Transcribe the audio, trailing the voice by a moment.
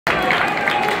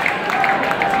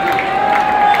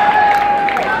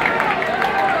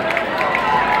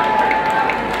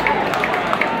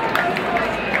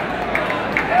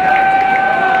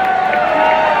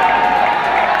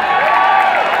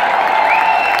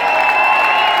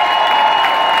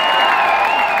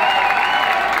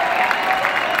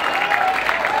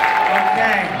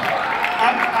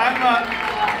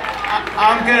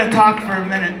gonna talk for a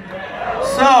minute.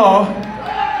 So,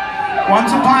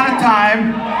 once upon a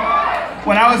time,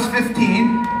 when I was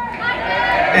 15,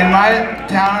 in my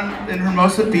town in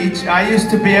Hermosa Beach, I used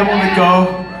to be able to go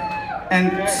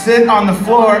and sit on the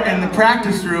floor in the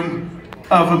practice room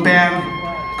of a band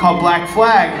called Black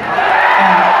Flag.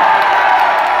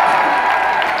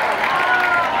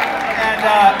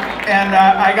 And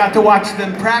I got to watch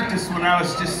them practice when I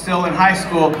was just still in high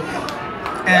school.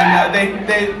 And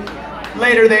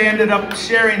later they ended up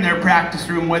sharing their practice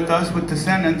room with us, with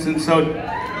Descendents, and so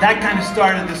that kind of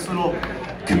started this little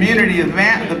community of the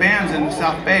bands in the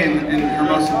South Bay, in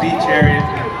Hermosa Beach area.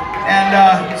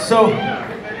 And so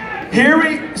here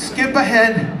we skip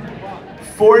ahead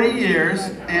 40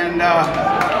 years, and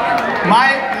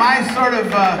my sort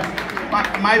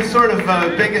of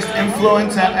biggest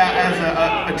influence as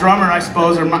a drummer, I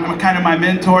suppose, or kind of my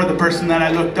mentor, the person that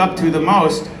I looked up to the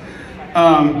most,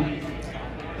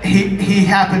 he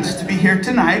happens to be here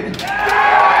tonight.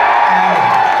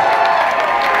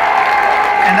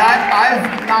 And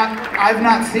I've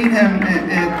not seen him.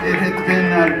 It has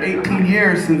been 18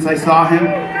 years since I saw him,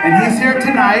 and he's here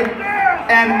tonight.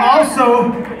 And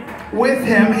also with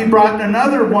him, he brought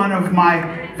another one of my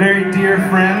very dear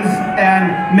friends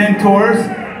and mentors,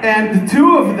 and the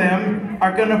two of them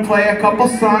are going to play a couple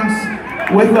songs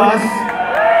with us.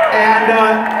 And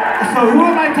so who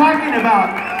am I talking about?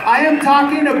 I am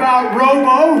talking about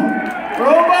Robo.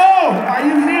 Robo, are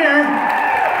you here?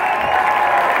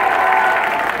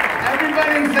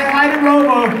 Everybody say hi to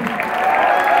Robo.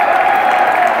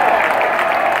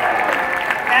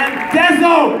 And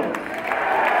Dezo.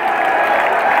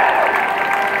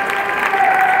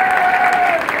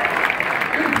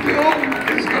 And Bill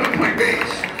is going to play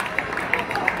bass.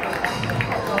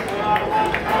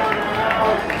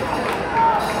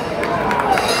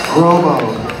 Robo.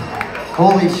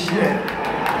 Holy shit.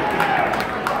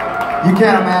 You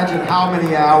can't imagine how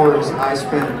many hours I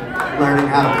spent learning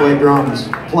how to play drums,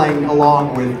 playing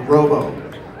along with Robo.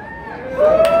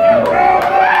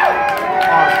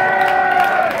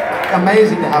 Awesome.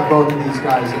 Amazing to have both of these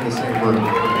guys in the same room.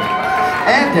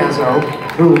 And Dezo,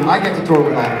 who I get to tour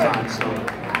with all the time, so.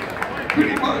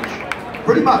 Pretty much.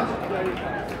 Pretty much.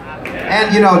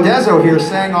 And you know, Dezo here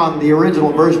sang on the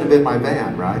original version of In My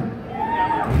Band, right?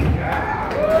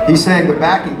 He sang the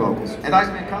backing vocals. And I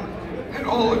sang coming. And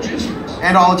all logistics.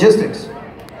 And all logistics.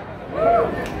 Well,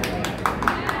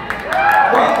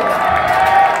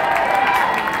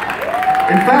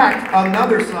 in fact,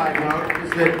 another side note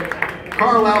is that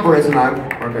Karl, Alvarez, and I,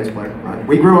 our bass player, right?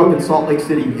 We grew up in Salt Lake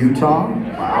City, Utah.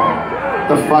 Wow.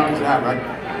 The fuck is that, right?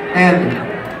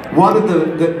 And one of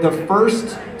the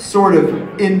first sort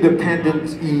of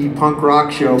independent-y punk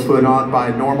rock show put on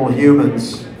by Normal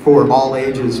Humans for all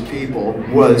ages people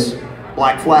was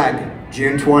Black Flag,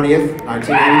 June 20th,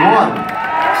 1981.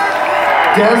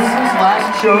 Dez's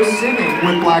last show singing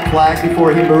with Black Flag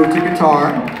before he moved to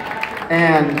guitar,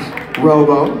 and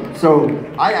Robo. So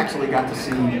I actually got to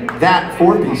see that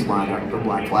four-piece lineup for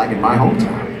Black Flag in my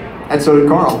hometown. And so did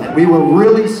Karl. And we were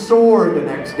really sore the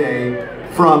next day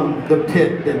from the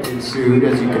pit that ensued,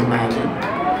 as you can imagine.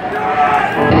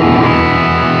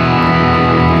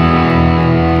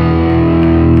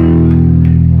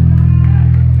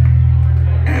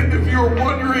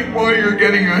 Why you're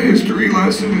getting a history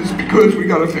lesson is because we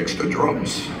gotta fix the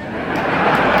drums.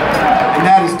 And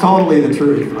that is totally the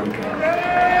truth right there.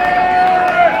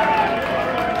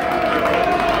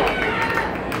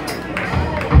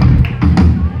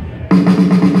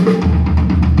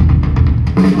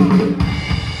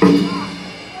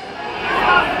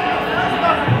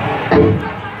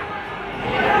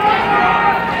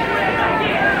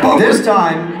 This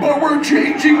time... But we're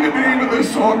changing the name of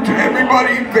this song to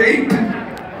Everybody Vape.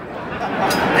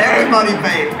 Everybody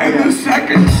Vape. And the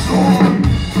second song...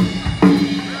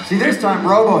 See, this time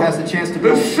Robo has the chance to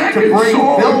bring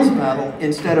song, Bill's pedal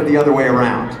instead of the other way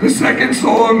around. The second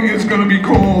song is going to be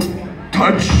called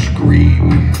Touch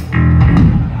Screen.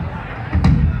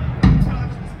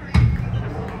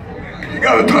 You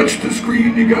gotta touch the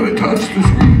screen, you gotta touch the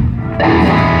screen.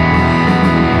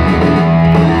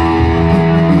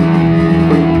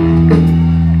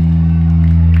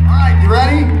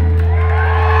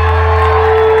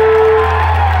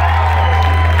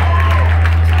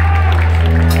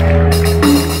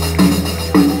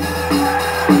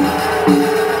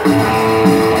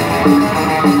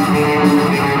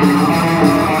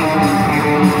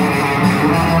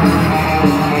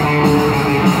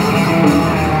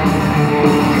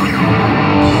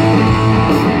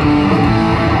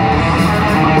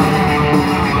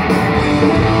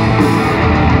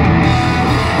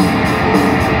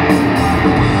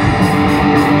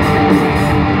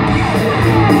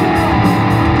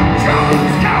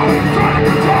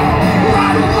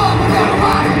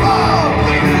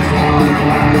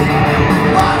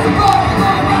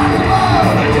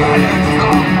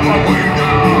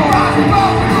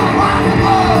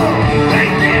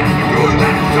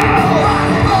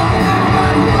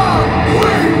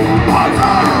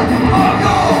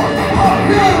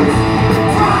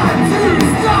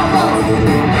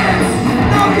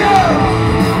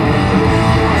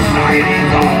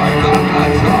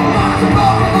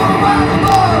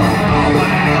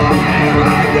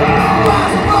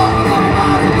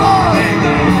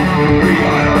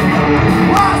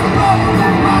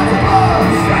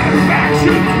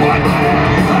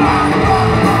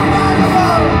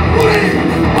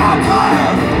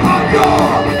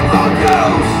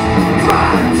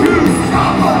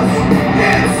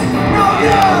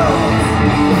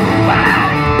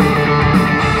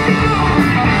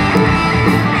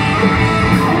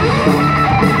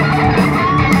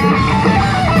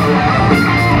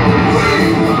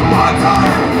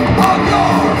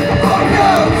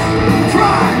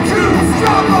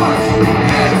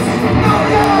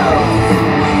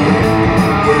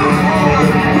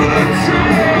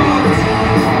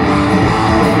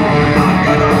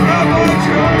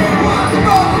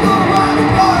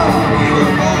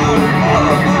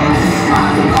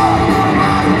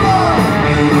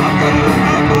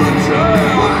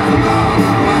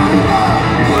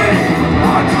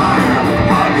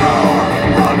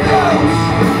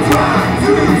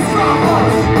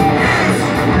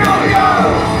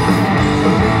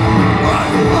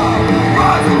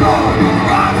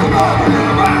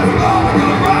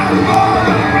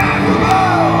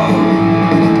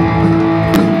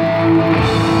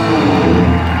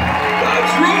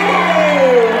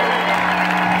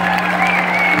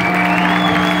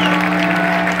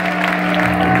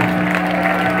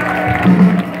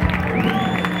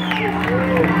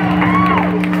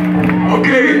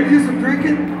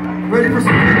 drinking? Ready for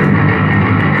some drinking?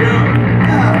 Yeah.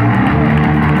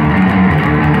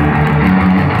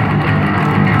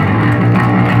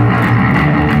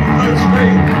 That's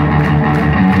great.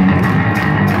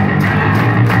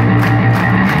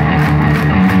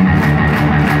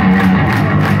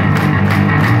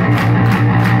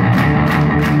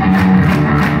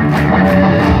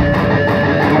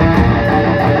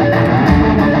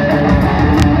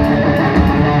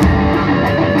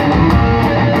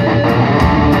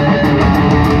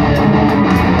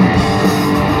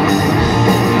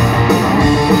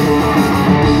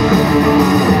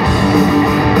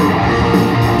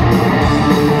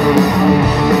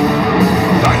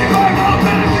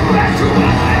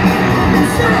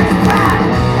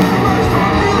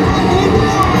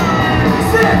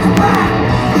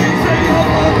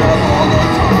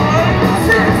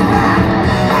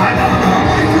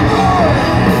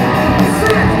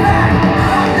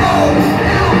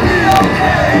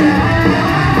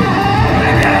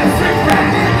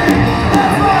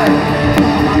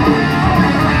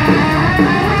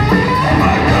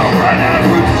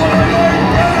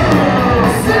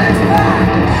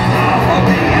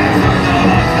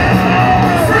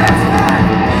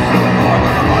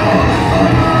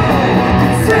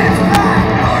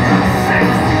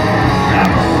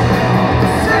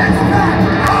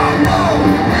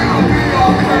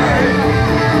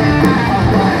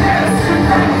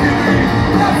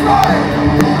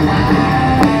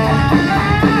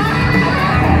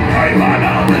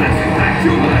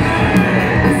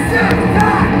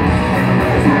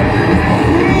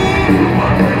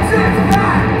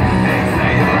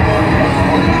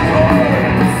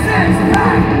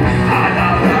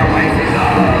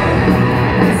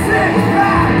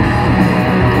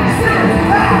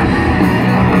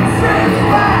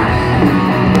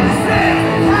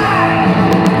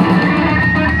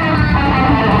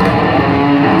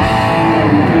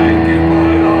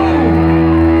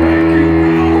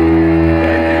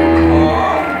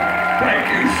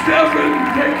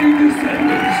 Thank you,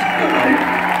 Descendents. Good night.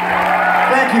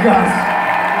 Thank you, guys.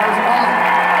 That was awesome.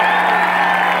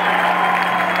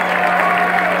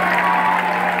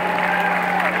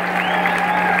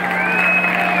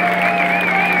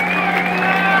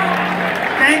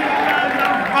 Thank you.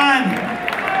 Fun.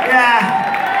 Yeah.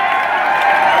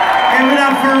 Give it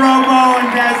up for Robo and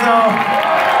Dezo.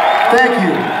 Thank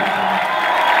you.